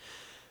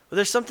Well,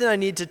 there's something I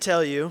need to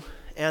tell you,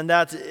 and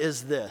that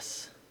is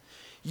this.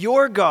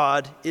 Your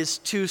God is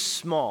too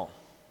small.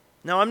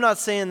 Now, I'm not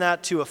saying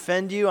that to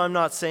offend you. I'm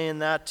not saying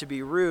that to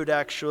be rude,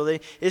 actually.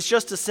 It's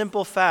just a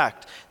simple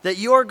fact that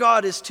your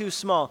God is too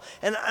small.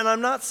 And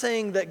I'm not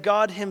saying that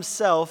God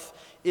himself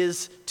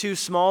is too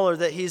small or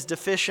that he's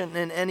deficient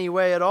in any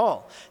way at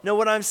all. No,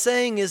 what I'm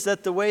saying is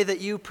that the way that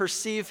you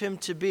perceive him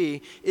to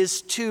be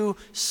is too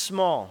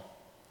small.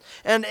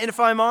 And if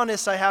I'm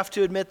honest, I have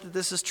to admit that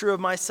this is true of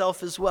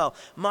myself as well.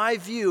 My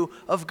view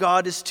of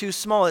God is too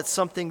small. It's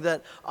something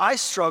that I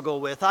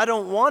struggle with. I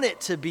don't want it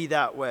to be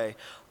that way.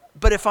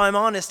 But if I'm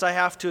honest, I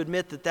have to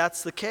admit that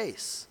that's the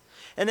case.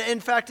 And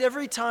in fact,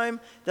 every time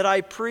that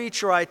I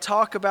preach or I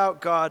talk about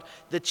God,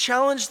 the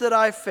challenge that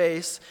I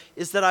face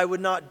is that I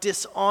would not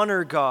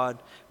dishonor God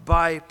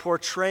by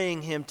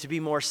portraying him to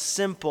be more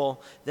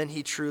simple than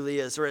he truly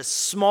is, or as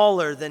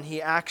smaller than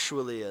he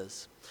actually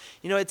is.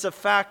 You know, it's a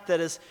fact that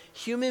as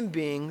human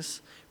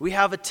beings, we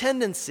have a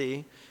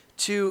tendency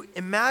to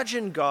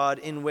imagine God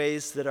in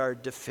ways that are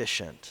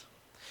deficient.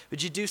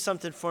 Would you do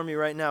something for me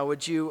right now?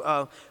 Would you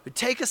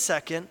take a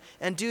second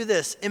and do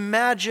this?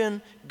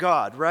 Imagine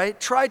God, right?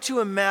 Try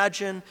to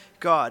imagine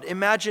God.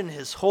 Imagine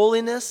his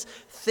holiness.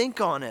 Think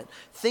on it.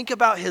 Think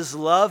about his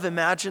love.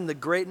 Imagine the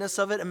greatness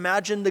of it.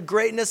 Imagine the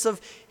greatness of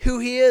who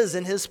he is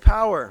and his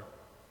power.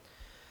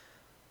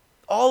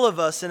 All of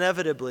us,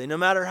 inevitably, no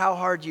matter how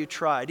hard you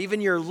tried, even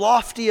your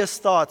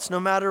loftiest thoughts, no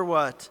matter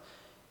what,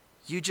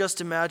 you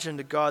just imagined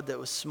a God that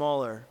was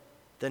smaller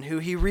than who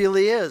he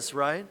really is,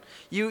 right?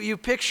 You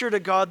pictured a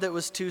God that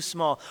was too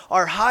small.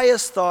 Our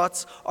highest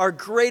thoughts, our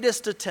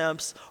greatest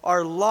attempts,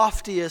 our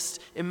loftiest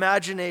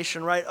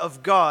imagination, right,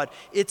 of God,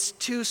 it's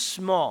too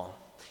small.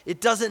 It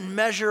doesn't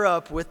measure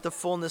up with the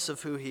fullness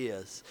of who he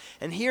is.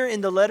 And here in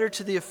the letter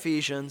to the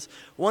Ephesians,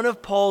 one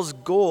of Paul's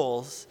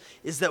goals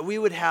is that we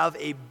would have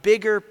a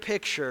bigger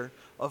picture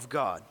of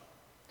God.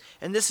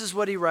 And this is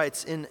what he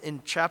writes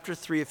in chapter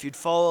 3, if you'd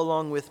follow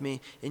along with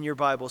me in your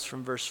Bibles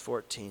from verse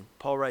 14.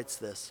 Paul writes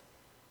this: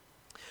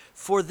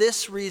 "For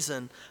this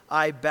reason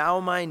I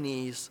bow my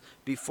knees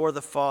before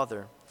the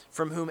Father,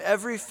 from whom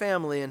every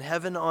family in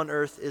heaven and on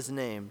earth is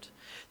named,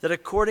 that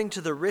according to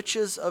the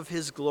riches of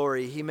his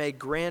glory he may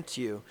grant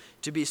you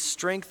to be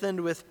strengthened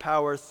with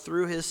power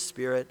through his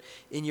Spirit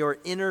in your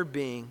inner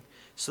being,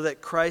 so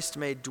that Christ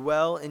may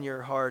dwell in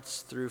your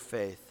hearts through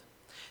faith.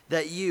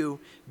 That you,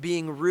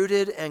 being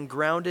rooted and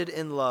grounded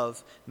in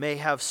love, may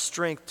have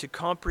strength to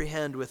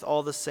comprehend with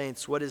all the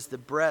saints what is the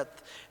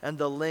breadth and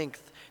the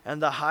length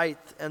and the height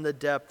and the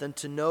depth, and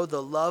to know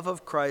the love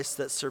of Christ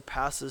that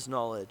surpasses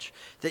knowledge,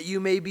 that you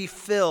may be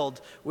filled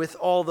with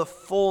all the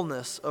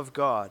fullness of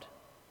God.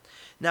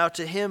 Now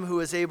to him who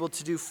is able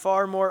to do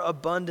far more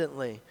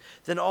abundantly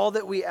than all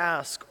that we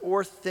ask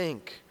or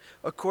think,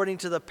 according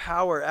to the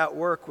power at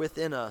work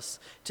within us,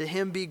 to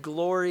him be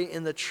glory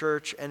in the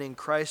church and in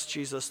Christ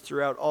Jesus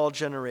throughout all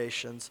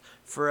generations,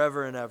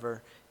 forever and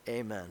ever.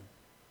 Amen."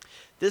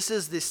 This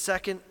is the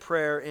second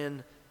prayer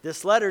in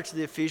this letter to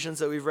the Ephesians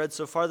that we've read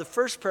so far. The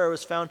first prayer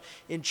was found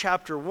in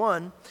chapter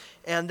 1,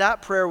 and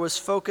that prayer was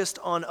focused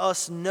on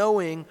us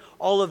knowing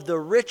all of the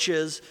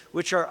riches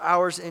which are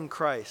ours in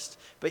Christ.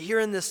 But here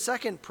in this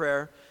second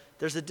prayer,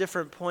 there's a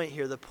different point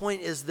here. The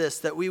point is this: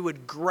 that we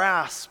would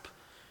grasp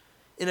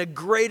in a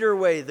greater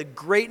way the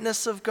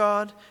greatness of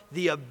God,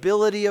 the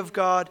ability of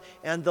God,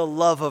 and the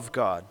love of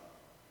God.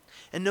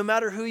 And no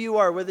matter who you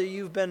are, whether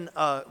you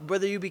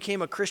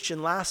became a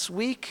Christian last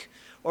week,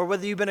 or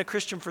whether you've been a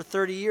Christian for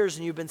 30 years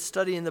and you've been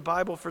studying the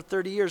Bible for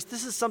 30 years,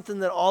 this is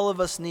something that all of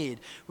us need.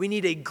 We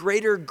need a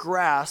greater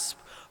grasp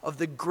of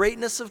the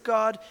greatness of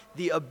God,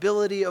 the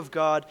ability of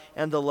God,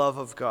 and the love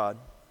of God.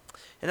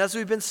 And as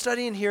we've been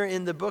studying here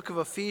in the book of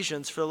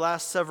Ephesians for the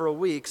last several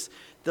weeks,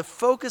 the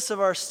focus of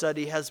our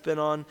study has been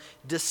on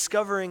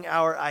discovering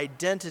our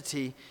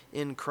identity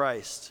in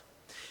Christ.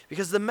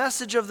 Because the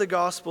message of the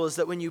gospel is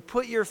that when you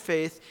put your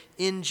faith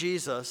in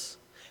Jesus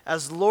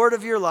as Lord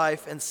of your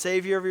life and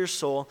Savior of your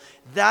soul,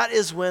 that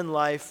is when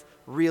life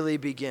really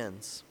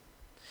begins.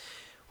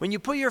 When you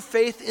put your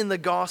faith in the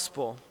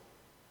gospel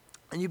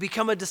and you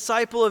become a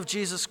disciple of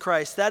Jesus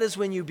Christ, that is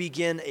when you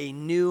begin a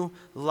new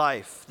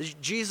life.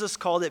 Jesus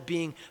called it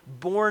being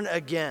born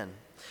again.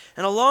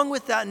 And along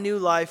with that new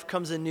life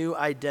comes a new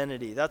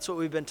identity. That's what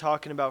we've been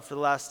talking about for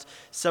the last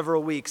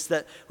several weeks.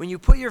 That when you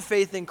put your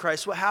faith in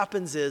Christ, what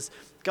happens is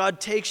God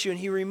takes you and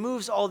he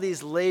removes all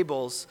these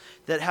labels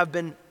that have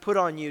been put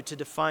on you to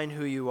define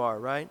who you are,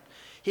 right?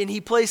 And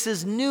he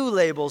places new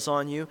labels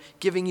on you,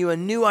 giving you a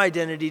new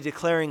identity,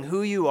 declaring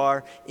who you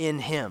are in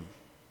him.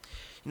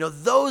 You know,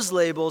 those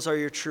labels are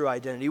your true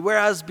identity.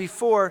 Whereas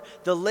before,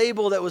 the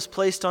label that was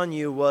placed on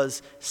you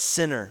was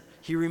sinner.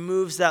 He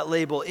removes that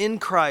label in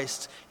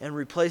Christ and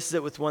replaces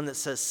it with one that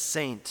says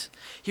saint.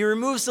 He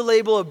removes the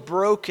label of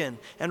broken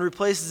and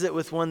replaces it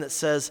with one that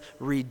says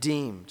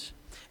redeemed.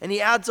 And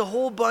he adds a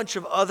whole bunch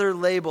of other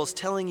labels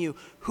telling you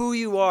who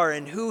you are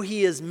and who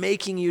he is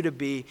making you to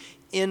be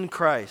in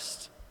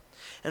Christ.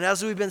 And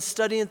as we've been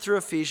studying through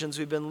Ephesians,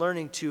 we've been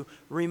learning to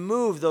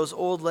remove those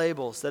old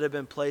labels that have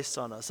been placed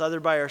on us, either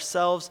by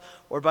ourselves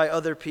or by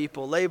other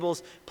people.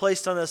 Labels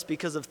placed on us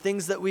because of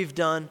things that we've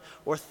done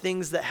or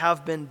things that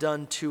have been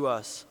done to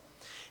us.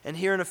 And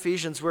here in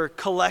Ephesians, we're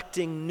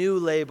collecting new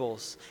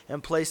labels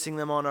and placing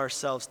them on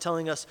ourselves,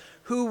 telling us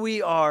who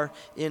we are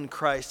in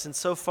Christ. And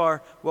so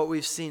far, what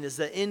we've seen is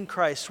that in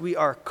Christ, we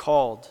are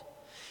called.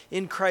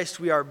 In Christ,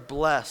 we are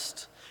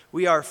blessed.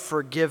 We are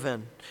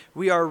forgiven.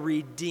 We are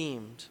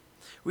redeemed.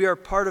 We are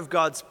part of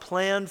God's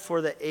plan for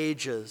the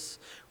ages.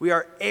 We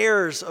are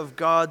heirs of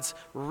God's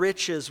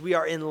riches. We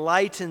are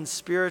enlightened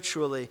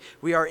spiritually.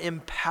 We are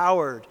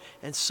empowered,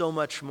 and so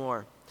much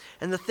more.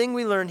 And the thing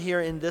we learn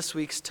here in this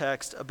week's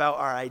text about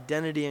our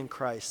identity in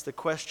Christ, the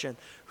question,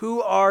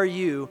 who are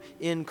you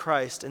in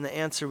Christ? And the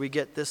answer we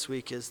get this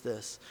week is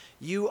this: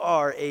 you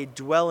are a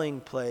dwelling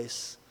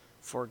place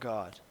for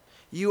God.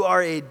 You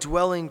are a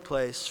dwelling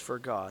place for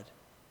God.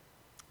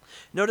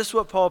 Notice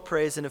what Paul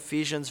prays in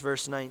Ephesians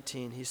verse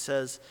 19. He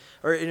says,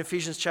 or in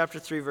Ephesians chapter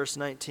 3 verse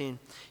 19,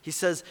 he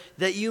says,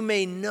 that you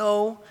may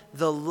know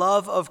the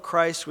love of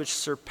Christ which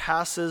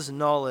surpasses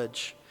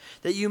knowledge,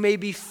 that you may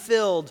be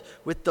filled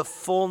with the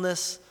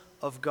fullness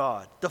of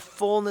God. The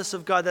fullness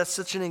of God, that's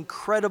such an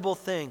incredible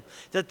thing.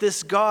 That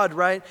this God,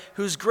 right,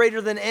 who's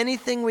greater than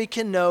anything we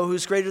can know,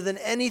 who's greater than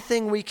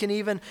anything we can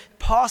even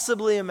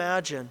possibly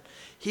imagine,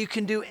 he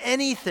can do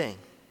anything.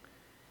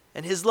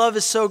 And his love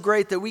is so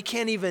great that we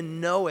can't even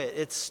know it.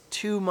 It's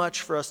too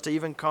much for us to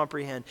even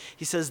comprehend.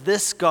 He says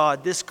this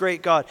God, this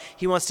great God,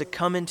 he wants to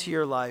come into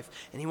your life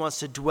and he wants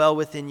to dwell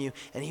within you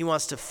and he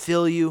wants to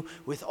fill you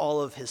with all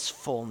of his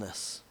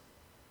fullness.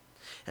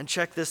 And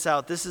check this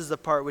out. This is the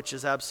part which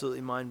is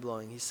absolutely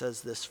mind-blowing. He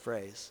says this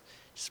phrase.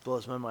 It just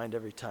blows my mind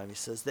every time. He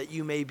says that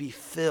you may be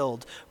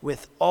filled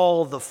with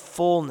all the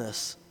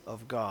fullness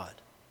of God.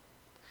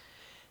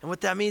 And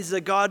what that means is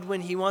that God,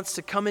 when he wants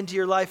to come into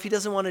your life, he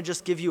doesn't want to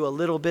just give you a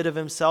little bit of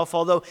himself,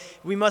 although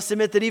we must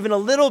admit that even a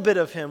little bit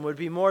of him would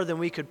be more than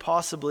we could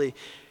possibly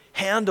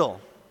handle.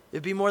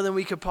 It'd be more than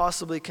we could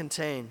possibly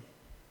contain.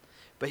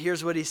 But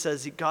here's what he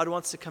says. God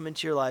wants to come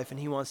into your life and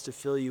he wants to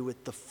fill you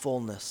with the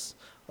fullness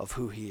of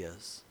who he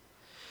is.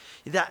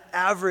 That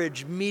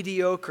average,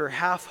 mediocre,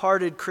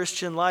 half-hearted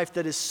Christian life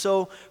that is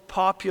so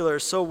popular,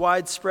 so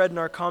widespread in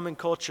our common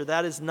culture,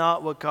 that is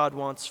not what God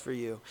wants for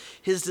you.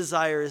 His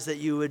desire is that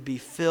you would be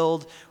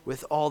filled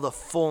with all the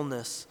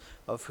fullness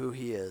of who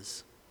he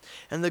is.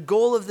 And the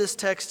goal of this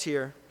text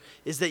here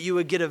is that you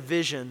would get a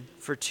vision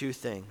for two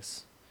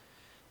things.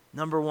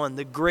 Number one,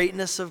 the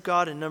greatness of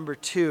God, and number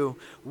two,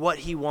 what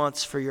he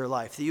wants for your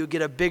life. That you would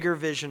get a bigger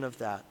vision of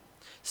that.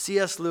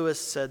 C.S. Lewis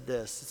said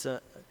this. It's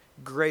a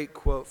great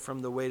quote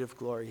from The Weight of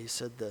Glory. He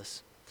said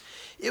this: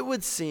 it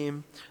would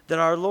seem that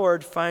our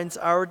Lord finds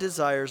our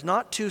desires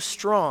not too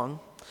strong,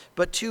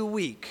 but too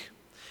weak.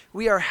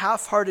 We are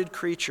half-hearted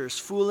creatures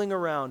fooling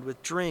around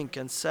with drink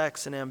and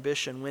sex and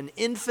ambition when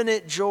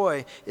infinite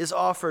joy is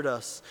offered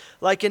us,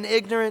 like an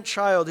ignorant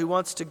child who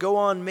wants to go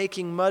on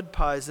making mud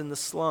pies in the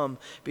slum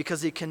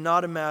because he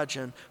cannot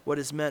imagine what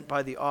is meant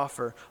by the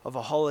offer of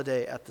a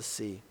holiday at the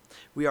sea.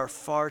 We are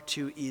far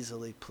too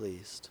easily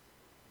pleased.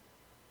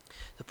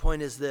 The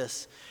point is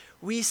this: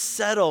 we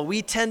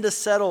tend to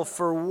settle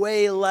for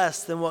way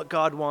less than what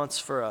God wants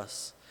for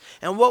us.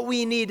 And what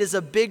we need is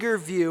a bigger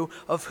view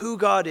of who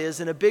God is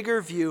and a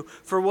bigger view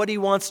for what he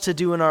wants to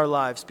do in our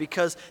lives.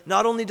 Because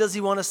not only does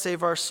he want to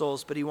save our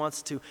souls, but he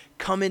wants to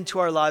come into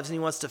our lives and he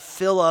wants to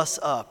fill us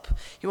up.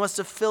 He wants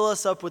to fill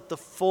us up with the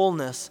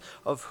fullness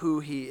of who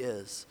he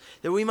is.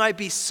 That we might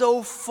be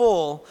so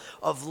full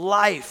of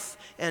life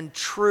and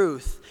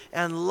truth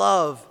and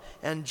love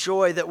and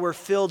joy that we're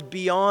filled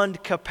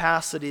beyond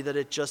capacity, that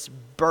it just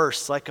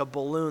bursts like a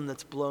balloon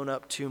that's blown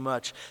up too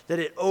much, that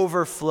it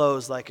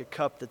overflows like a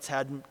cup that's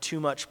had too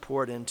much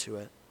poured into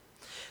it.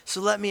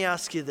 So let me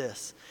ask you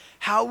this: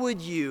 how would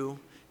you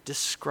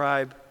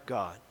describe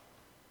God?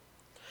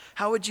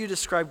 How would you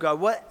describe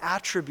God? What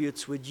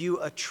attributes would you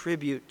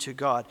attribute to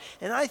God?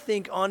 And I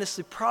think,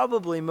 honestly,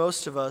 probably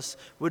most of us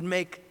would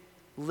make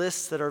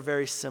lists that are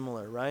very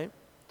similar, right?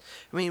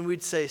 I mean,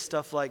 we'd say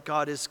stuff like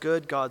God is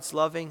good, God's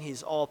loving,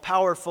 he's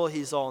all-powerful,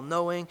 he's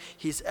all-knowing,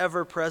 he's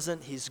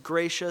ever-present, he's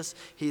gracious,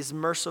 he's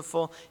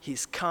merciful,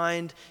 he's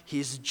kind,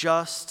 he's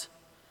just.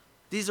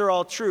 These are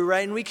all true,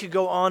 right? And we could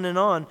go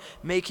on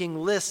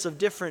making lists of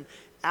different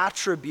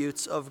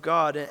attributes of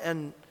God.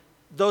 And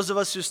those of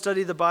us who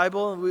study the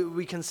Bible,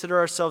 we consider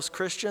ourselves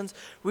Christians,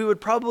 we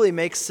would probably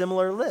make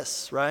similar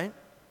lists, right?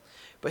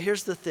 But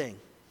here's the thing.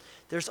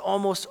 There's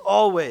almost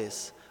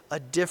always a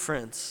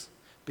difference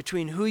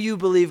between who you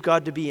believe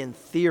God to be in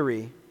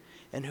theory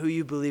and who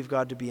you believe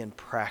God to be in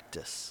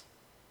practice.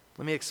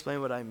 Let me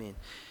explain what I mean.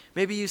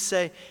 Maybe you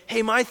say,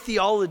 hey, my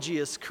theology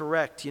is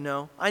correct, you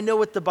know. I know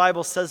what the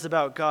Bible says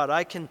about God.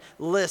 I can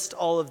list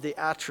all of the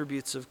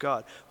attributes of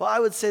God. Well, I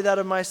would say that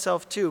of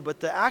myself too, but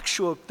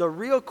the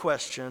real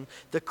question,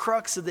 the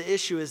crux of the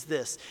issue is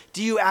this: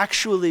 do you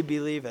actually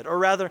believe it? Or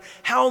rather,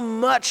 how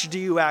much do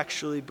you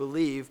actually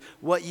believe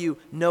what you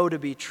know to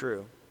be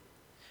true?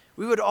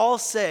 We would all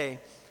say,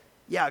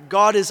 Yeah,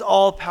 God is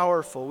all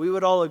powerful. We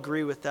would all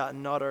agree with that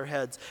and nod our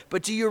heads.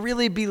 But do you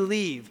really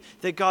believe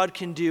that God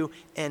can do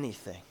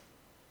anything?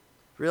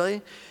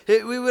 Really?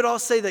 We would all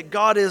say that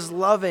God is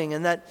loving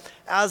and that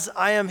as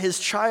I am his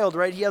child,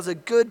 right, he has a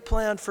good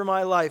plan for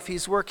my life.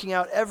 He's working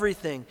out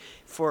everything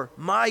for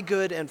my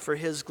good and for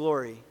his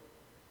glory.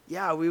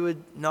 Yeah, we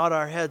would nod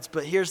our heads,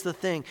 but here's the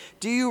thing.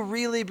 Do you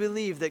really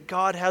believe that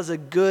God has a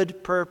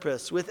good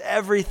purpose with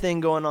everything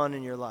going on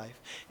in your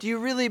life? Do you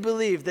really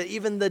believe that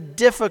even the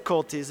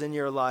difficulties in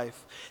your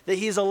life, that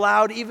he's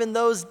allowed even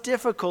those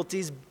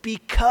difficulties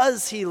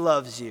because he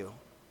loves you?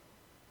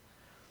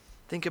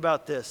 Think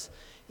about this.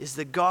 Is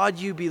the God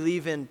you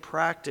believe in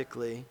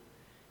practically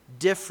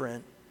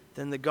different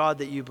than the God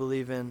that you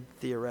believe in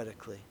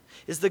theoretically?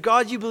 Is the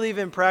God you believe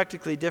in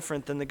practically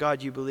different than the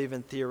God you believe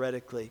in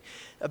theoretically?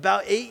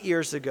 About 8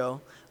 years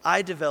ago,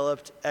 I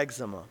developed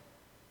eczema.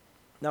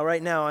 Now,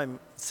 right now, I'm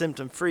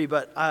symptom-free,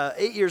 but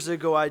 8 years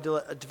ago, I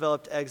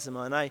developed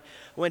eczema, and I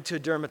went to a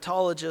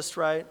dermatologist,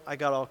 right? I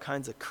got all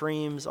kinds of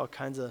creams, all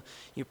kinds of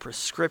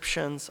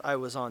prescriptions. I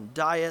was on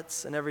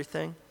diets and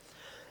everything.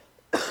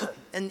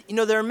 And,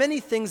 there are many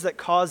things that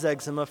cause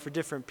eczema for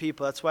different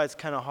people. That's why it's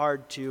kind of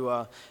hard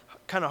to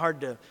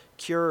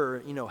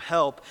cure or,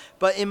 help.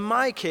 But in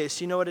my case,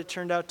 you know what it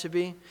turned out to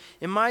be?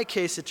 In my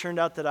case, it turned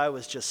out that I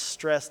was just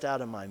stressed out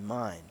of my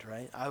mind,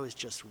 right? I was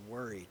just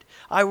worried.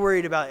 I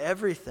worried about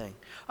everything.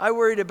 I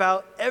worried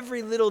about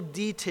every little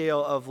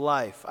detail of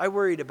life. I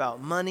worried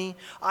about money.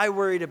 I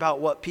worried about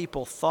what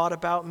people thought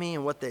about me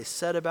and what they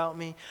said about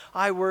me.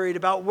 I worried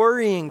about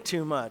worrying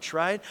too much,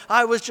 right?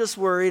 I was just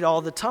worried all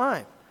the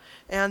time.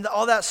 And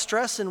all that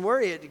stress and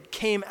worry, it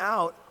came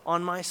out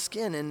on my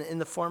skin in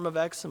the form of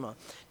eczema.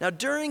 Now,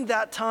 during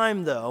that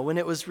time, though, when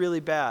it was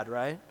really bad,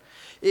 right?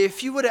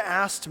 If you would have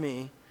asked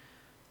me,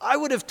 I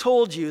would have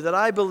told you that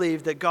I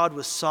believed that God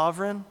was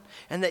sovereign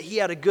and that he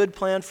had a good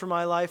plan for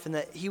my life and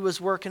that he was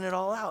working it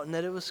all out and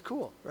that it was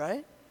cool,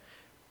 right?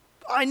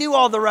 I knew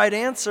all the right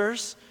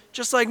answers,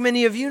 just like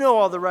many of you know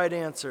all the right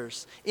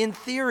answers in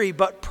theory,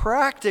 but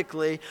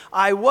practically,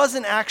 I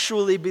wasn't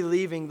actually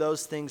believing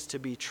those things to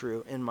be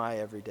true in my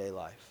everyday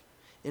life,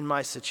 in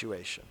my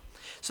situation.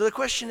 So the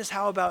question is,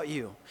 how about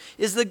you?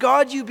 Is the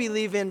God you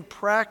believe in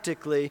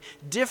practically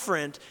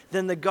different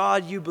than the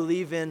God you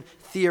believe in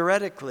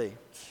theoretically?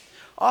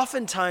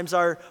 Oftentimes,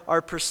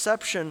 our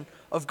perception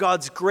of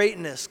God's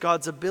greatness,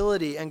 God's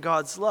ability, and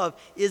God's love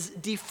is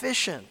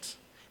deficient.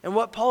 And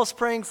what Paul's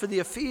praying for the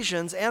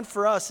Ephesians and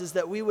for us is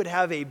that we would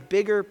have a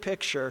bigger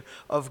picture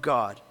of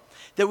God,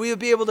 that we would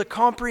be able to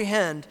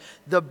comprehend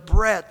the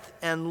breadth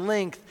and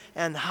length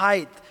and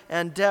height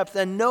and depth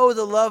and know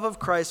the love of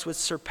Christ which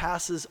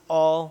surpasses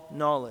all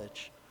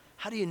knowledge.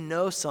 How do you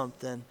know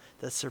something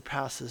that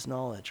surpasses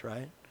knowledge,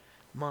 right?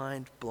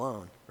 Mind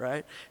blown,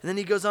 right? And then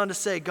he goes on to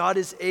say, God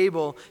is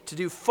able to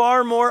do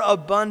far more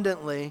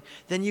abundantly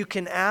than you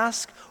can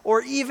ask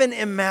or even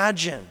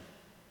imagine.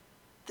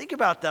 Think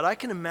about that. I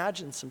can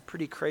imagine some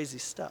pretty crazy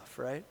stuff,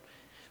 right?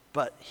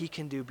 But he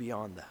can do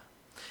beyond that.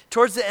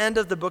 Towards the end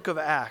of the book of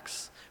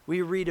Acts,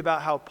 we read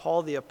about how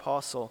Paul the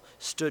apostle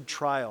stood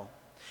trial.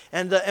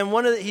 And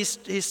he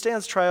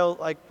stands trial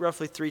like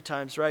roughly 3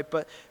 times, right?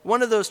 But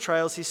one of those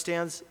trials, he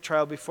stands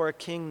trial before a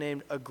king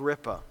named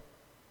Agrippa.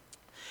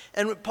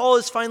 And Paul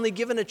is finally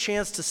given a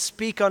chance to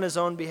speak on his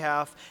own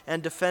behalf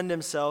and defend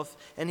himself.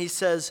 And he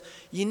says,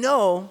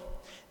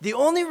 the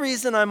only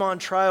reason I'm on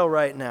trial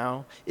right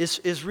now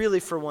is really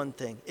for one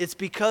thing. It's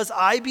because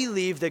I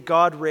believe that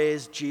God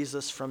raised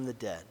Jesus from the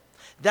dead.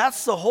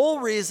 That's the whole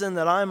reason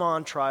that I'm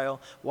on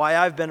trial, why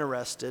I've been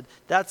arrested.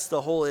 That's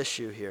the whole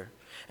issue here.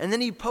 And then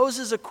he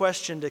poses a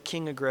question to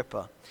King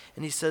Agrippa.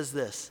 And he says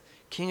this,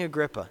 King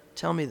Agrippa,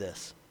 tell me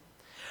this.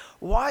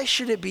 Why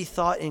should it be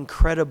thought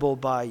incredible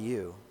by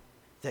you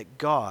that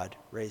God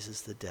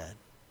raises the dead?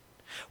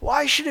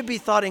 Why should it be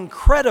thought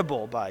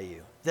incredible by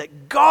you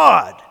that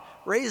God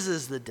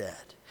raises the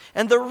dead?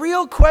 And the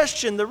real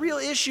question, the real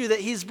issue that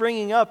he's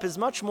bringing up is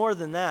much more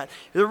than that.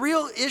 The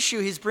real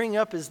issue he's bringing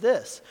up is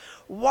this.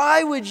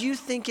 Why would you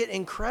think it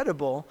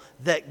incredible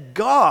that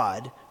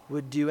God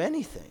would do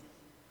anything,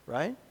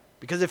 right?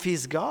 Because if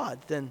he's God,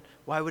 then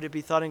why would it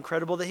be thought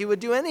incredible that he would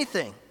do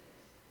anything?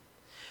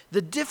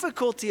 The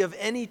difficulty of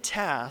any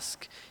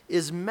task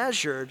is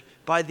measured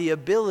by the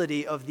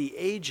ability of the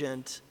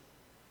agent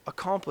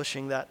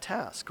accomplishing that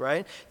task,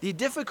 right? The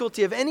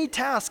difficulty of any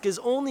task is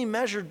only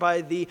measured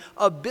by the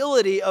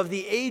ability of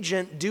the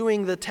agent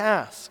doing the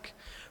task.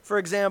 For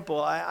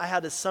example, I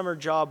had a summer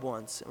job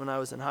once when I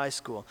was in high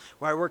school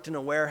where I worked in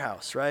a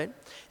warehouse, right?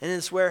 And in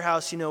this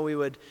warehouse, we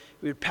would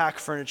pack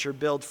furniture,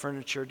 build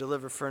furniture,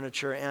 deliver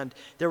furniture, and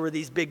there were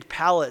these big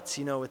pallets,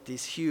 with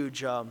these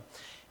huge, I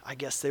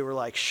guess they were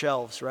like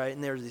shelves, right?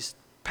 And there were these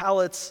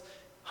pallets,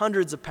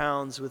 hundreds of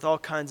pounds with all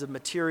kinds of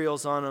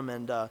materials on them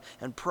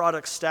and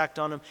products stacked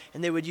on them.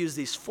 And they would use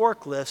these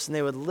forklifts and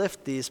they would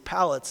lift these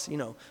pallets,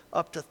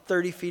 up to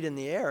 30 feet in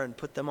the air and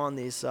put them on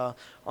these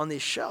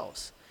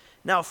shelves.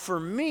 Now for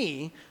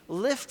me,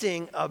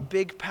 lifting a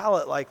big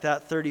pallet like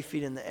that 30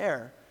 feet in the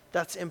air,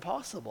 That's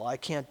impossible. I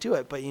can't do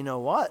it. But you know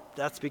what?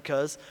 That's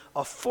because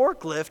a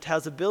forklift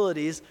has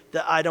abilities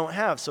that I don't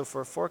have. So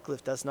for a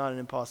forklift, that's not an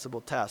impossible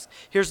task.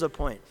 Here's the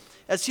point.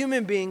 As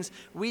human beings,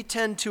 we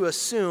tend to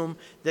assume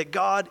that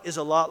God is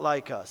a lot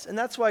like us. And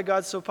that's why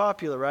God's so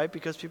popular, right?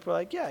 Because people are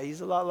like, yeah,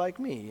 he's a lot like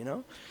me, you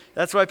know?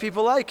 That's why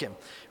people like him.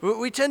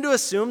 We tend to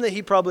assume that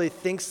he probably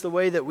thinks the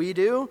way that we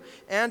do,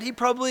 and he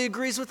probably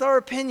agrees with our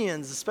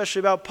opinions,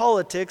 especially about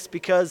politics,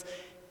 because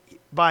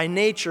by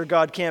nature,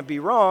 God can't be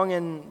wrong,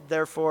 and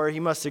therefore he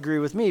must agree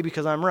with me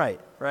because I'm right?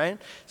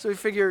 So we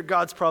figure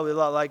God's probably a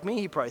lot like me.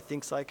 He probably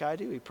thinks like I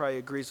do. He probably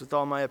agrees with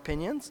all my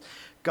opinions.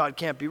 God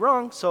can't be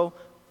wrong, so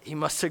he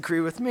must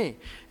agree with me.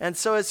 And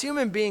so as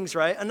human beings,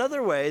 right,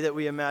 another way that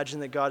we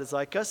imagine that God is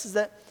like us is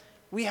that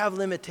we have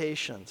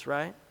limitations,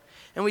 right?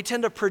 And we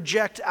tend to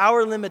project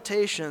our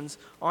limitations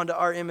onto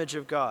our image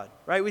of God,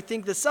 right? We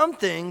think that some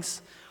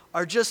things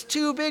are just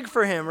too big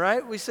for him,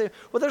 right? We say,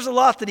 well, there's a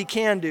lot that he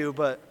can do,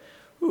 but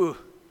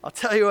I'll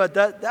tell you what,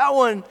 that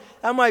one,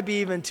 that might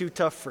be even too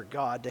tough for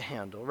God to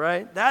handle,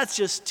 right? That's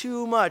just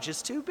too much.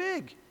 It's too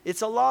big.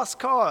 It's a lost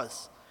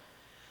cause.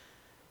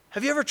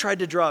 Have you ever tried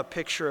to draw a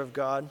picture of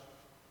God?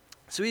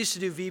 So we used to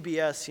do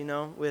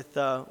VBS,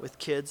 with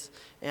kids.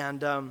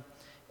 And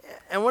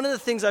one of the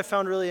things I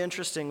found really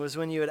interesting was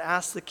when you would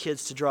ask the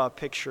kids to draw a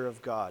picture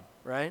of God,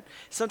 right?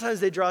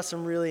 Sometimes they draw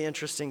some really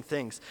interesting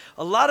things.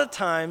 A lot of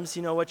times,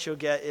 what you'll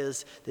get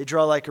is they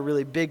draw like a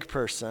really big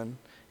person,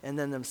 and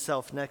then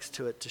themselves next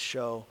to it to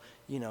show,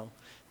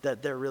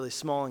 that they're really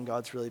small and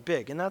God's really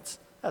big. And that's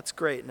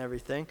great and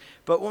everything.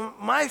 But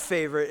my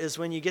favorite is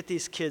when you get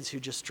these kids who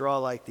just draw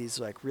like these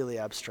like really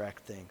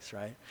abstract things,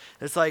 right?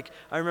 It's like,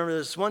 I remember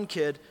this one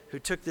kid who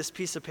took this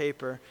piece of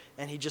paper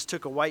and he just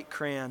took a white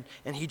crayon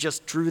and he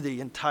just drew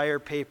the entire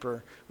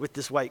paper with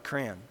this white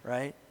crayon,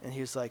 right? And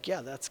he was like, yeah,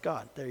 that's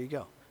God. There you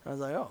go. I was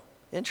like, oh.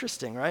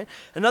 Interesting, right?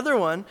 Another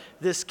one,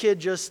 this kid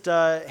just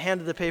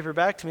handed the paper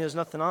back to me. There's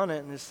nothing on it.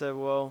 And he said,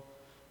 well,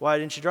 why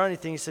didn't you draw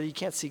anything? He said, you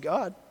can't see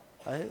God.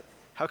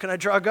 How can I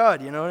draw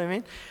God? You know what I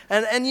mean?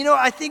 And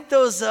I think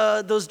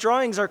those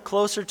drawings are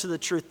closer to the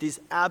truth, these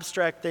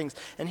abstract things.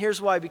 And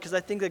here's why, because I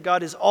think that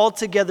God is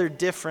altogether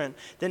different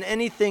than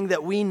anything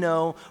that we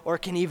know or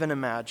can even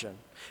imagine.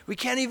 We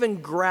can't even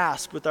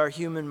grasp with our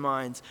human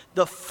minds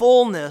the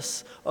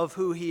fullness of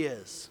who he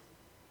is.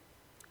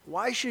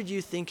 Why should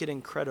you think it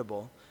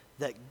incredible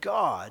that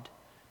God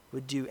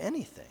would do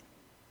anything?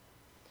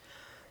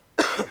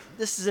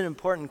 This is an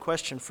important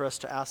question for us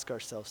to ask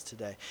ourselves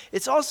today.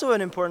 It's also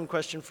an important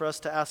question for us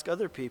to ask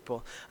other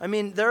people. I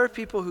mean, there are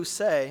people who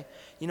say,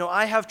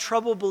 I have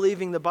trouble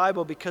believing the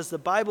Bible because the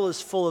Bible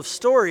is full of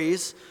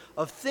stories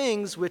of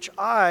things which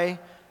I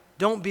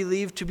don't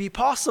believe to be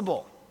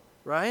possible,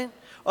 right?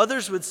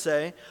 Others would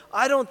say,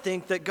 I don't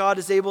think that God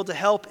is able to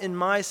help in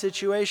my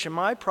situation.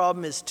 My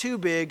problem is too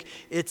big,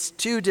 it's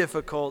too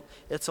difficult,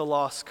 it's a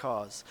lost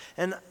cause.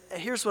 And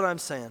here's what I'm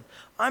saying.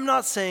 I'm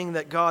not saying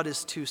that God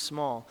is too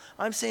small.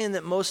 I'm saying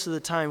that most of the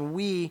time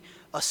we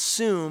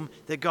assume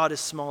that God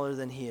is smaller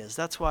than he is.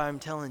 That's why I'm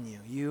telling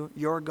you,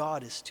 your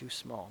God is too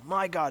small.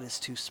 My God is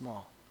too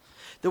small.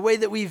 The way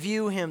that we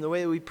view him, the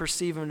way that we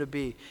perceive him to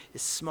be,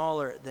 is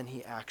smaller than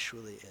he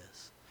actually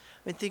is.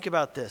 I mean, think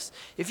about this.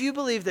 If you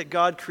believe that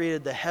God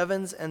created the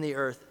heavens and the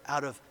earth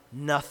out of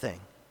nothing,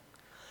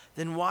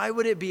 then why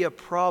would it be a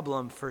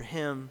problem for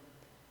him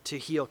to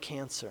heal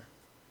cancer?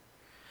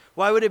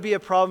 Why would it be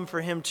a problem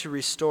for him to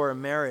restore a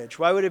marriage?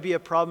 Why would it be a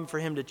problem for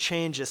him to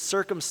change a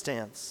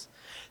circumstance?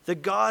 The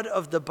God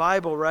of the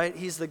Bible, right?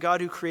 He's the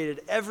God who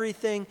created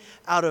everything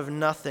out of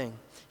nothing.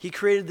 He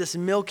created this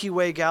Milky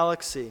Way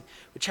galaxy,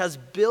 which has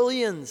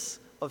billions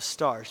of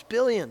stars,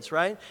 billions,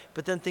 right?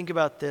 But then think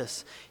about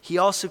this. He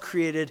also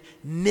created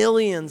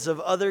millions of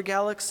other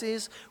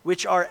galaxies,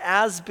 which are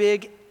as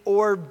big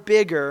or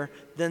bigger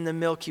than the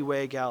Milky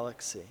Way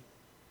galaxy,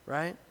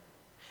 right?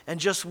 And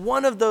just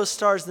one of those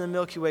stars in the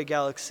Milky Way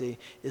galaxy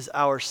is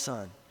our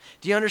sun.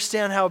 Do you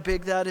understand how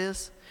big that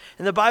is?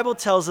 And the Bible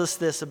tells us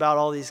this about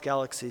all these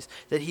galaxies,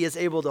 that he is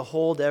able to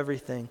hold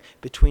everything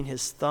between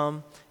his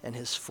thumb and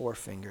his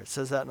forefinger. It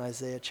says that in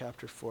Isaiah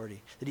chapter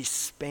 40, that he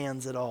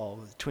spans it all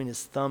between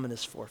his thumb and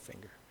his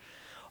forefinger.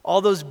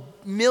 All those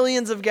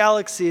millions of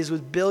galaxies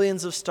with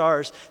billions of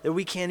stars that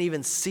we can't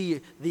even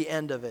see the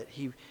end of it,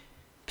 he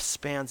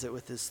spans it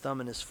with his thumb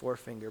and his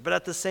forefinger. But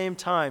at the same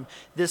time,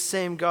 this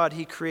same God,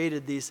 he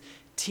created these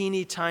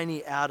teeny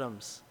tiny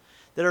atoms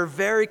that are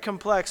very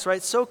complex,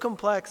 right? So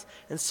complex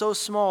and so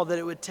small that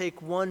it would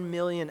take 1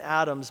 million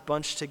atoms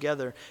bunched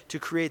together to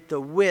create the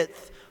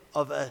width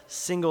of a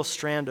single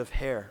strand of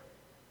hair.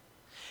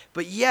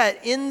 But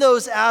yet, in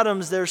those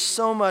atoms, there's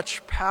so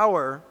much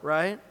power,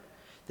 right?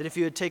 That if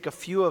you would take a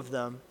few of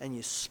them and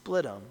you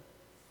split them,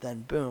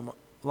 then boom,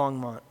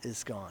 Longmont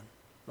is gone,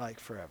 like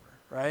forever,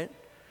 right?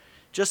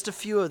 Just a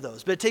few of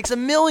those. But it takes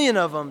 1 million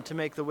of them to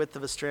make the width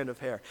of a strand of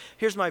hair.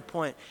 Here's my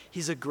point.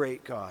 He's a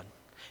great God.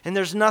 And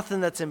there's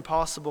nothing that's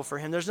impossible for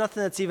him. There's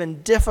nothing that's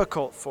even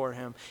difficult for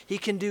him. He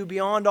can do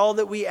beyond all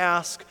that we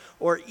ask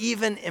or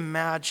even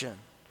imagine.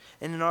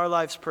 And in our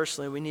lives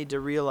personally, we need to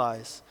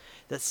realize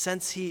that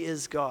since he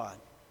is God,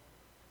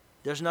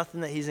 There's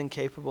nothing that he's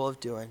incapable of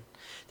doing.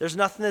 There's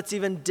nothing that's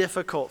even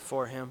difficult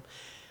for him.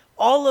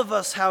 All of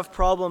us have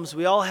problems.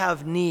 We all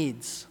have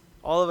needs.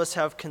 All of us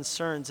have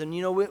concerns. And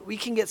we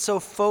can get so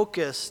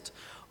focused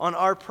on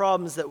our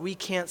problems that we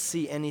can't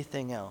see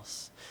anything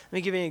else. Let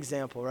me give you an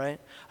example, right?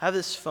 I have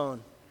this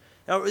phone.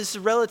 Now, this is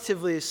a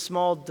relatively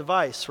small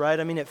device, right?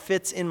 I mean, it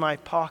fits in my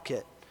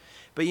pocket.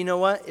 But you know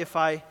what? If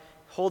I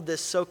hold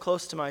this so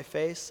close to my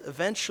face,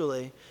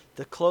 eventually,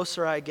 the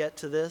closer I get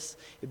to this,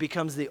 it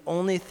becomes the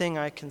only thing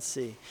I can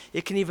see.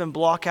 It can even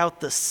block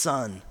out the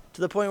sun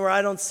to the point where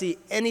I don't see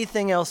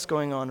anything else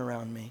going on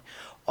around me.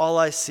 All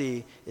I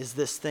see is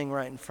this thing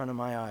right in front of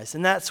my eyes.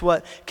 And that's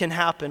what can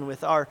happen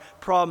with our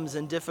problems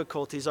and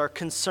difficulties, our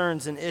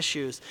concerns and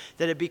issues,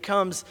 that it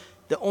becomes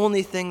the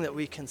only thing that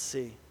we can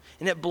see.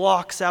 And it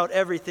blocks out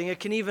everything. It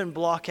can even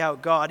block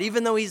out God,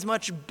 even though he's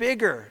much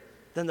bigger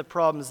than the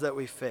problems that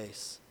we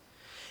face.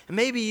 And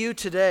maybe you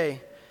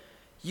today,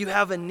 you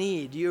have a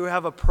need, you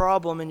have a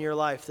problem in your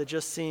life that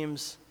just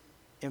seems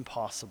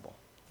impossible,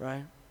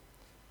 right?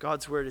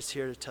 God's word is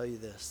here to tell you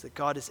this, that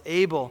God is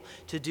able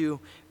to do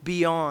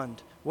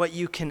beyond what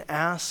you can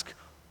ask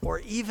or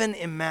even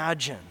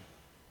imagine.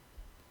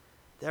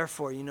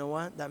 Therefore, you know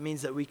what? That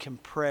means that we can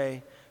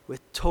pray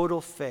with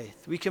total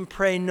faith. We can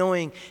pray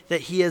knowing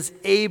that he is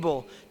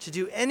able to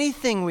do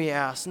anything we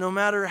ask, no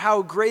matter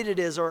how great it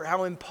is or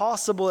how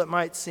impossible it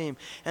might seem.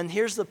 And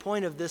here's the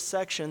point of this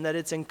section, that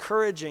it's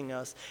encouraging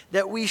us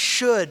that we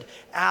should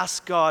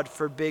ask God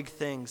for big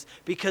things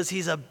because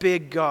he's a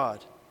big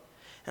God.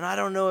 And I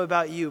don't know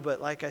about you, but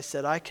like I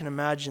said, I can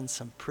imagine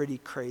some pretty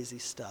crazy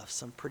stuff,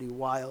 some pretty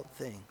wild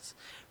things.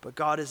 But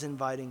God is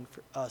inviting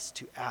us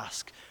to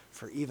ask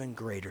for even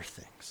greater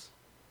things,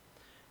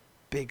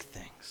 big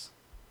things.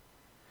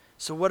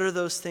 So what are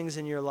those things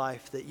in your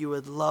life that you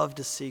would love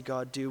to see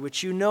God do,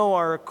 which you know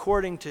are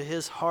according to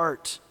his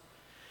heart,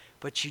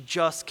 but you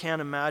just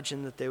can't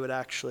imagine that they would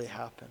actually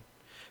happen?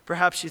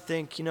 Perhaps you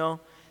think,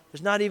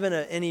 there's not even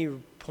any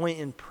point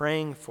in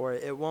praying for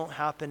it. It won't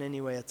happen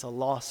anyway. It's a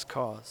lost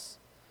cause.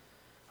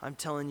 I'm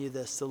telling you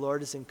this, the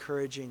Lord is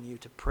encouraging you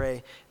to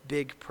pray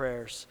big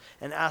prayers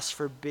and ask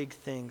for big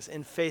things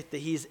in faith that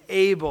he's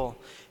able.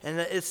 And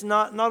that it's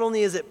not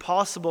only is it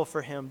possible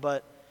for him,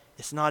 but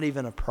it's not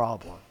even a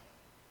problem.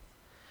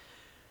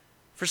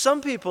 For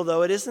some people,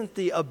 though, it isn't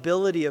the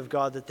ability of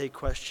God that they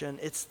question,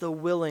 it's the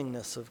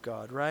willingness of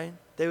God, right?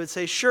 They would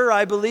say, sure,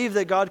 I believe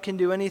that God can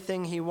do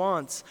anything he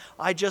wants.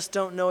 I just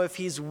don't know if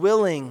he's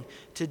willing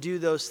to do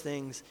those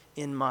things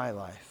in my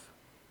life.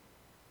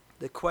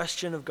 The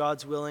question of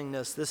God's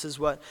willingness, this is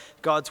what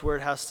God's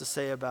word has to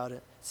say about it.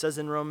 It says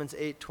in Romans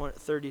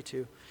 8:32,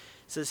 it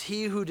says,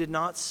 he who did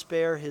not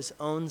spare his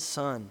own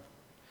son,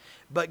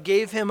 but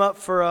gave him up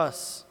for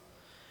us,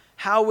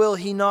 how will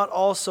he not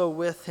also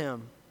with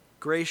him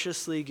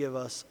graciously give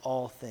us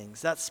all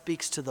things? That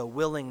speaks to the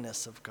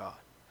willingness of God.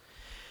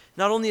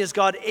 Not only is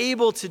God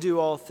able to do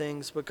all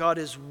things, but God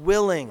is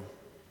willing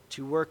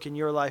to work in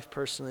your life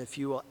personally if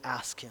you will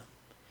ask him.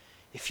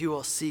 If you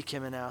will seek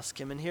him and ask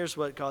him. And here's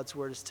what God's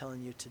word is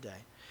telling you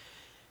today.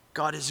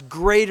 God is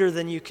greater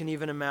than you can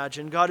even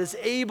imagine. God is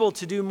able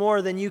to do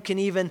more than you can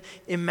even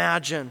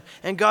imagine.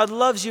 And God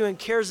loves you and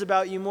cares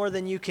about you more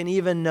than you can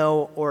even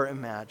know or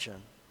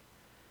imagine.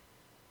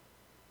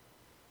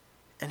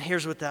 And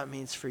here's what that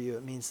means for you.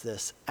 It means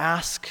this: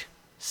 ask,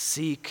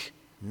 seek,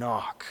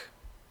 knock.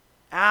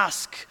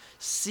 Ask,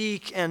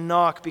 seek, and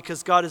knock,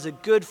 because God is a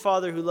good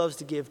father who loves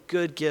to give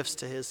good gifts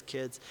to his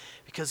kids.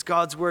 Because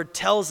God's word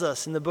tells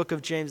us in the book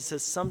of James, it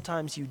says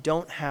sometimes you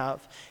don't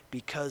have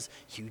because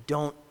you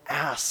don't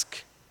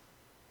ask.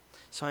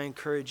 So I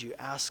encourage you,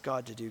 ask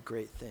God to do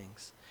great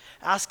things.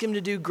 Ask him to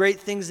do great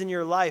things in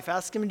your life.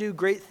 Ask him to do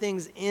great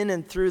things in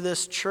and through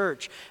this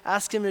church.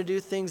 Ask him to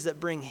do things that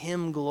bring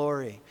him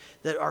glory,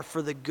 that are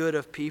for the good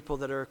of people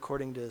that are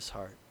according to his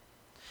heart.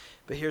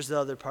 But here's the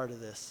other part of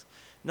this.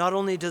 Not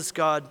only does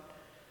God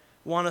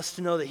want us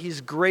to know that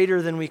he's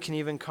greater than we can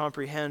even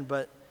comprehend,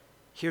 but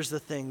here's the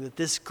thing, that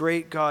this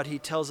great God, he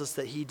tells us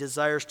that he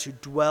desires to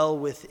dwell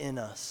within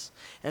us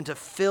and to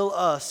fill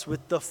us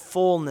with the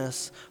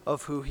fullness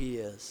of who he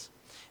is.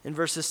 In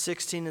verses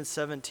 16 and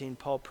 17,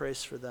 Paul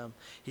prays for them.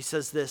 He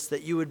says this,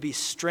 that you would be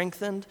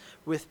strengthened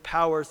with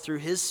power through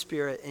his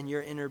Spirit in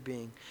your inner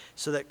being,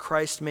 so that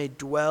Christ may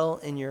dwell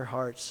in your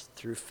hearts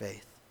through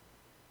faith.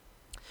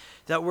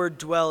 That word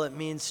dwell, it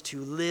means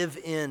to live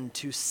in,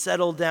 to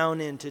settle down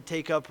in, to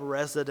take up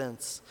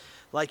residence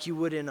like you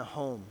would in a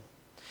home.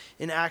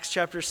 In Acts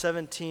chapter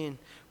 17,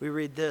 we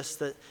read this,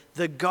 that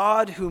the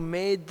God who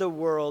made the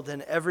world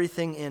and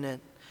everything in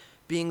it,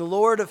 being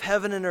Lord of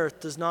heaven and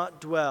earth, does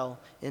not dwell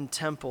in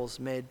temples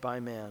made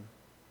by man.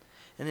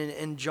 And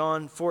in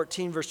John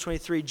 14, verse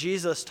 23,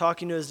 Jesus,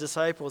 talking to his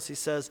disciples, he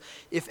says,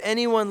 if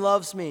anyone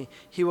loves me,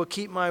 he will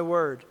keep my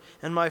word,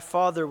 and my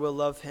Father will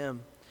love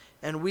him,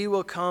 and we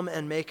will come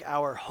and make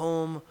our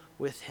home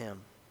with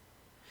him.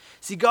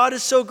 See, God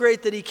is so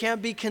great that he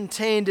can't be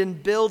contained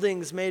in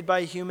buildings made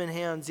by human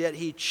hands, yet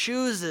he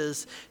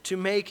chooses to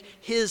make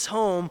his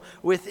home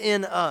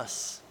within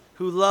us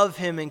who love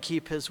him and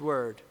keep his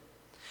word.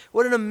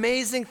 What an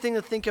amazing thing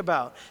to think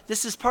about.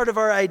 This is part of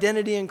our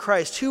identity in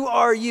Christ. Who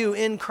are you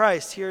in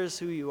Christ? Here's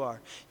who you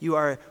are. You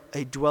are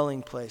a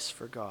dwelling place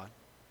for God.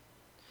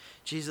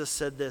 Jesus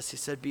said this. He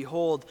said,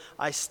 "Behold,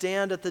 I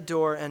stand at the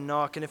door and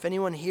knock, and if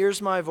anyone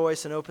hears my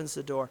voice and opens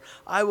the door,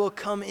 I will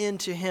come in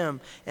to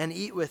him and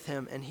eat with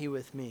him and he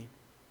with me."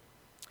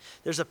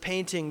 There's a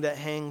painting that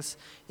hangs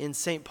in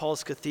St.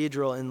 Paul's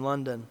Cathedral in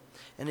London,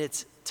 and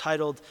it's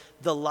titled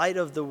 "The Light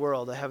of the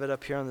World." I have it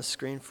up here on the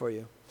screen for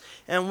you.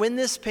 And when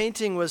this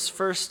painting was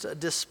first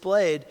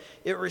displayed,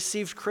 it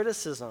received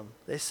criticism.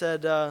 They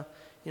said,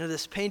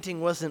 this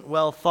painting wasn't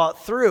well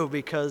thought through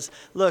because,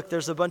 look,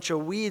 there's a bunch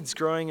of weeds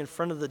growing in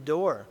front of the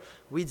door.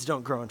 Weeds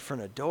don't grow in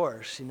front of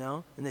doors,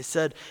 And they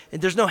said,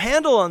 and there's no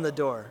handle on the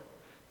door.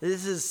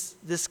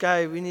 This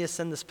guy, we need to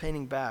send this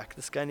painting back.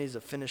 This guy needs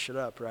to finish it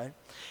up, right?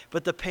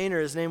 But the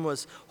painter, his name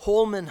was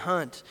Holman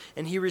Hunt,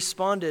 and he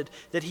responded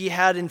that he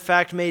had in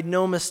fact made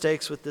no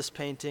mistakes with this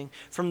painting,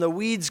 from the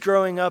weeds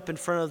growing up in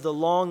front of the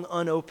long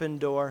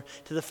unopened door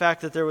to the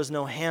fact that there was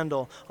no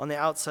handle on the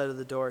outside of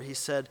the door. He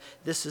said,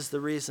 this is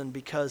the reason,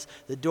 because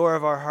the door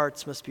of our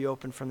hearts must be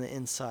open from the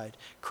inside.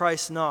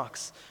 Christ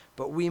knocks,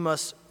 but we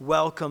must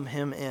welcome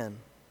him in.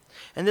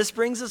 And this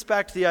brings us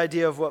back to the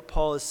idea of what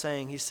Paul is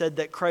saying. He said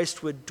that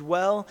Christ would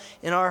dwell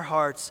in our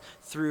hearts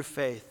through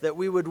faith, that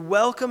we would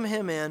welcome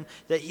him in,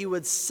 that he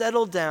would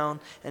settle down,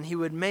 and he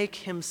would make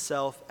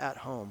himself at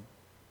home.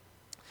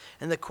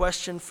 And the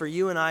question for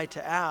you and I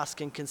to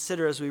ask and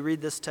consider as we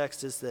read this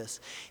text is this: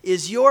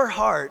 is your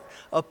heart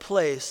a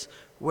place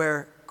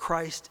where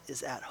Christ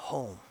is at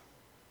home?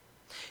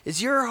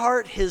 Is your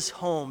heart his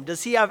home?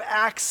 Does he have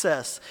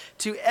access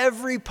to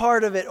every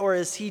part of it, or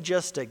is he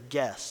just a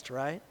guest,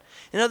 right?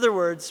 In other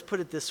words, put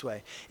it this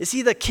way: is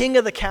he the king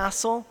of the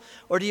castle,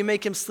 or do you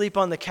make him sleep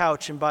on the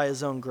couch and buy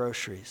his own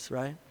groceries,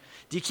 right?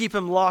 Do you keep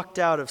him locked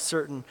out of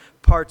certain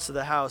parts of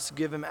the house,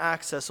 give him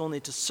access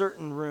only to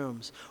certain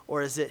rooms,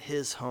 or is it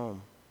his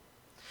home?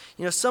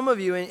 Some of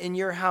you in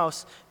your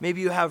house,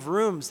 maybe you have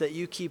rooms that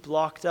you keep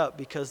locked up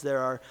because there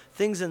are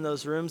things in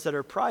those rooms that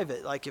are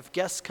private. Like if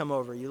guests come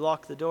over, you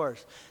lock the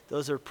doors.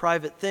 Those are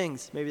private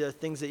things. Maybe they're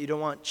things that you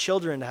don't want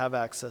children to have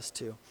access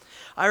to.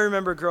 I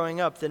remember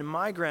growing up that in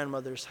my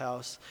grandmother's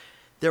house,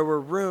 there were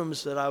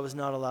rooms that I was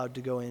not allowed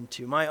to go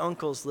into. My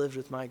uncles lived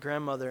with my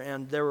grandmother,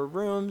 and there were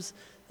rooms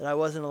that I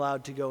wasn't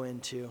allowed to go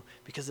into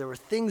because there were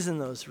things in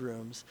those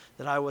rooms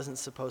that I wasn't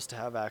supposed to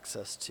have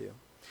access to.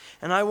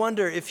 And I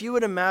wonder if you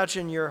would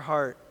imagine your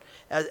heart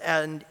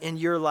and in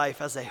your life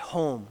as a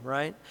home,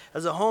 right?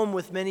 As a home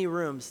with many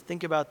rooms.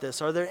 Think about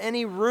this. Are there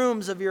any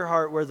rooms of your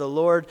heart where the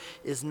Lord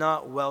is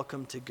not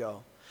welcome to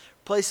go?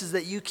 Places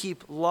that you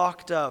keep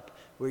locked up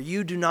where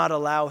you do not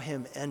allow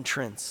him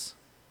entrance.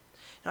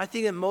 And I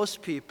think that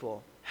most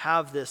people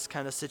have this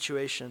kind of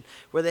situation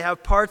where they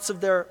have parts of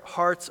their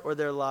hearts or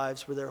their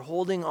lives where they're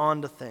holding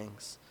on to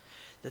things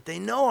that they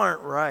know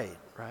aren't right?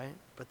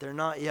 But they're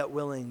not yet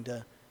willing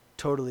to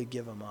totally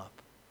give them up,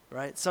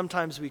 right?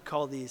 Sometimes we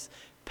call these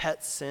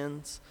pet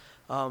sins.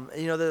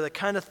 They're the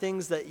kind of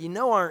things that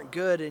aren't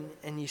good,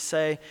 and you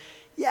say,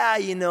 yeah,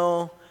 I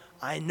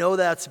know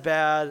that's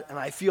bad, and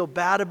I feel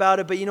bad about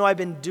it, but I've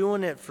been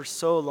doing it for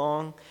so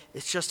long,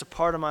 it's just a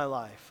part of my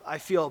life. I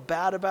feel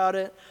bad about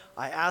it,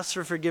 I ask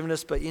for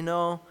forgiveness, but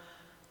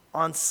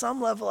on some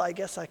level, I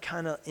guess I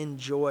kind of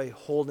enjoy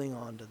holding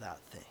on to that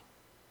thing.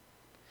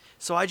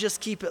 So I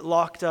just keep it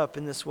locked up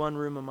in this one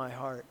room of my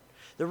heart.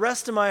 The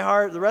rest of my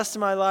heart, the rest of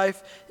my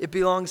life, it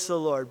belongs to the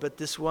Lord. But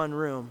this one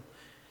room,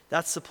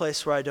 that's the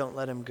place where I don't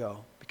let him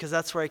go, because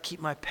that's where I keep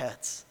my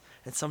pets.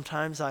 And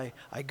sometimes I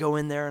go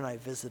in there and I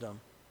visit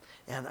them.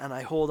 And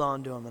I hold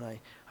on to them, and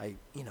I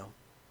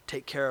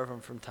take care of them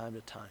from time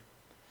to time.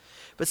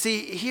 But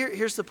see,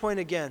 here's the point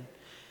again.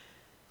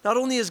 Not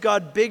only is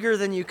God bigger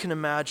than you can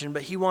imagine,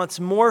 but he wants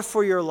more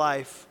for your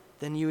life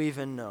than you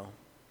even know.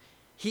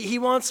 He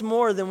wants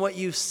more than what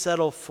you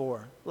settle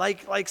for.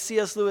 Like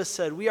C.S. Lewis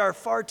said, we are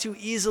far too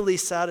easily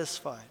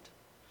satisfied.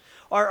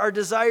 Our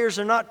desires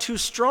are not too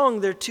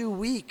strong, they're too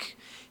weak.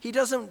 He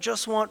doesn't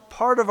just want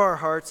part of our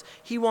hearts,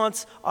 he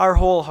wants our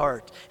whole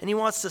heart. And he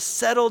wants to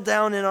settle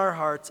down in our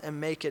hearts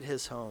and make it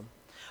his home.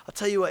 I'll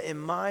tell you what, in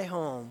my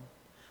home,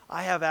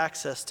 I have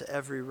access to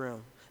every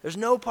room. There's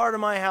no part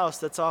of my house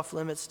that's off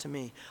limits to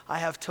me. I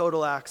have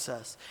total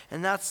access.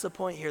 And that's the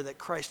point here, that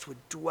Christ would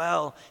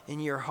dwell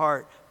in your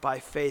heart by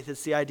faith.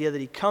 It's the idea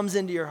that he comes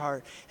into your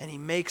heart and he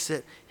makes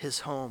it his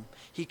home.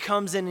 He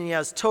comes in and he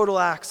has total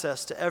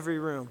access to every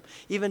room,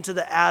 even to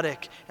the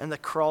attic and the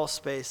crawl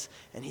space.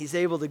 And he's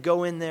able to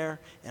go in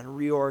there and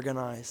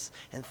reorganize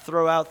and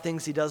throw out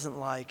things he doesn't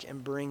like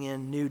and bring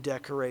in new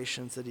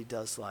decorations that he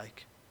does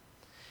like,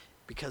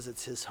 because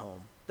it's his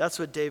home. That's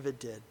what David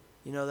did.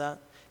 You know that?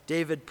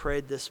 David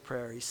prayed this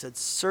prayer. He said,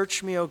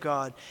 "Search me, O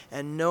God,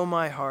 and know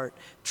my heart.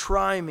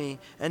 Try me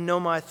and know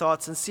my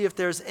thoughts, and see if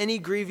there's any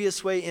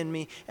grievous way in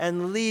me,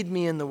 and lead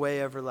me in the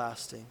way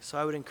everlasting." So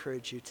I would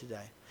encourage you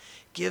today.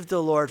 Give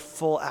the Lord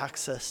full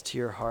access to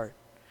your heart.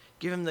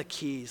 Give him the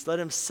keys. Let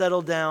him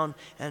settle down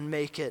and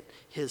make it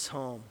his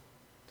home.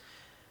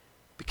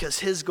 Because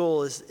his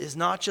goal is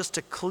not just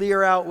to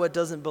clear out what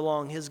doesn't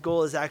belong. His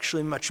goal is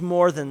actually much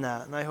more than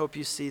that, and I hope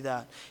you see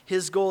that.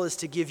 His goal is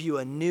to give you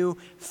a new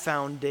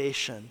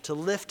foundation, to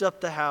lift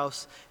up the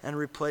house and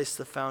replace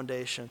the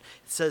foundation.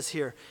 It says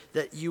here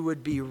that you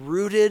would be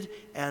rooted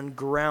and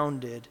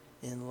grounded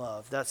in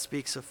love. That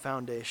speaks of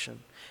foundation.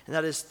 And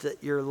that is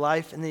that your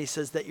life, and then he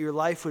says that your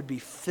life would be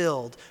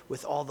filled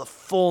with all the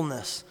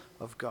fullness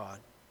of God.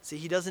 See,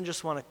 he doesn't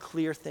just want to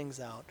clear things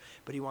out,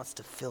 but he wants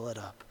to fill it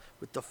up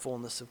with the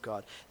fullness of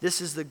God.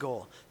 This is the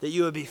goal, that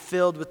you would be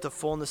filled with the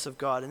fullness of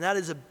God. And that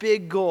is a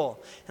big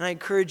goal. And I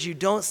encourage you,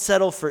 don't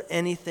settle for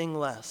anything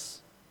less.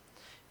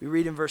 We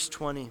read in verse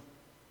 20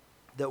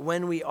 that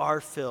when we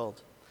are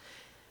filled,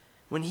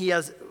 when he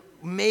has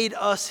made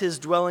us his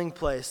dwelling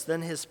place,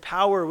 then his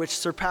power, which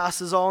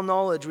surpasses all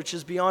knowledge, which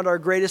is beyond our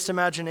greatest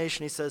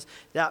imagination, he says,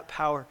 that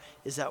power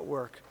is at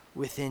work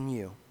within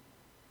you.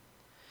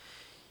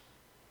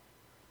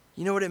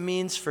 You know what it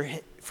means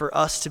for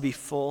us to be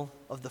full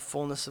of the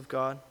fullness of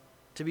God?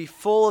 To be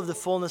full of the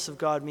fullness of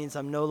God means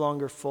I'm no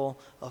longer full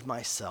of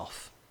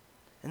myself.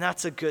 And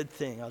that's a good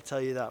thing, I'll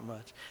tell you that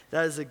much.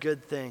 That is a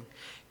good thing.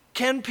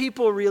 Can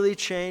people really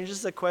change? This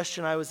is a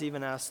question I was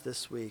even asked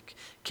this week.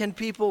 Can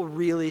people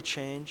really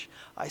change?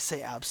 I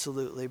say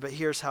absolutely, but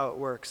here's how it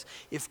works.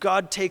 If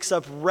God takes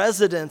up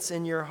residence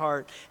in your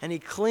heart and he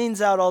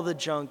cleans out all the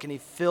junk and he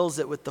fills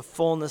it with the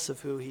fullness of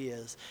who he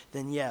is,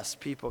 then yes,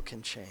 people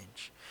can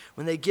change.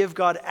 When they give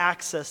God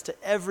access to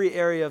every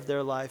area of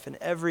their life and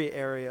every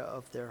area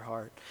of their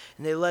heart,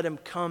 and they let him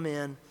come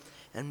in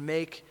and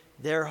make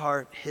their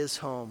heart his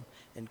home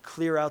and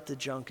clear out the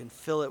junk and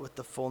fill it with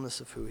the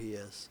fullness of who he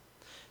is.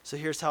 So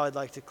here's how I'd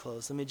like to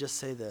close. Let me just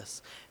say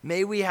this.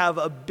 May we have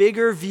a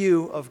bigger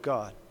view of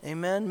God.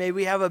 Amen? May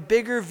we have a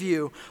bigger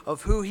view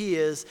of who he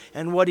is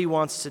and what he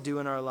wants to do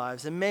in our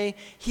lives. And may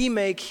he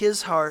make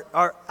his heart,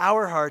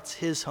 our hearts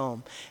his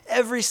home.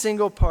 Every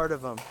single part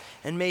of them.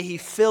 And may he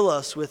fill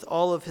us with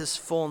all of his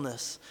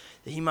fullness,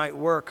 that he might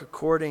work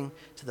according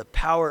to the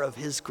power of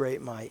his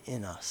great might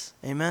in us.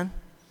 Amen?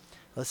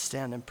 Let's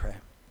stand and pray.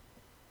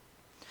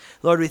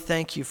 Lord, we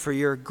thank you for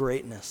your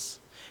greatness.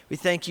 We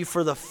thank you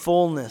for the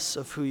fullness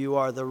of who you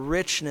are, the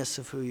richness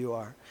of who you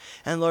are.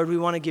 And Lord, we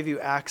want to give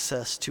you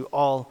access to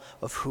all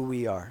of who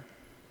we are.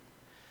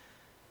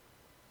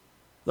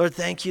 Lord,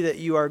 thank you that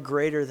you are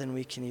greater than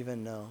we can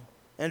even know.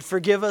 And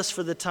forgive us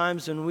for the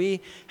times when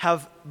we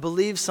have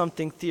believed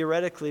something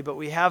theoretically, but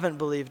we haven't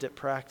believed it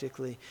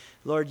practically.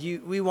 Lord,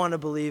 we want to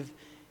believe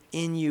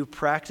in you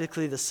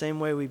practically the same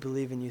way we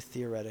believe in you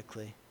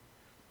theoretically.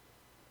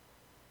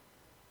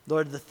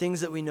 Lord, the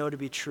things that we know to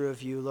be true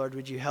of you, Lord,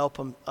 would you help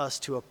us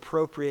to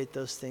appropriate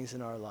those things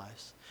in our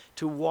lives,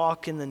 to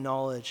walk in the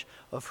knowledge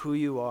of who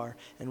you are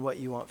and what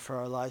you want for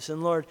our lives.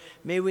 And Lord,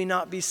 may we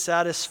not be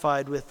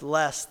satisfied with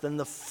less than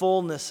the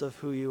fullness of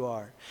who you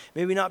are.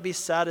 May we not be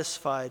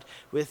satisfied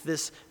with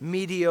this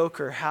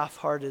mediocre,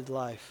 half-hearted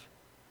life.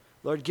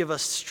 Lord, give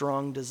us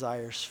strong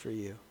desires for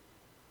you.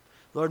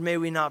 Lord, may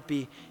we not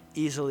be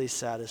easily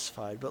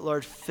satisfied, but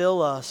Lord,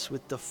 fill us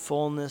with the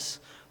fullness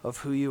of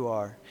who you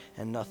are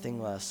and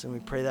nothing less. And we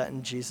pray that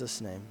in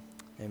Jesus' name.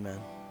 Amen.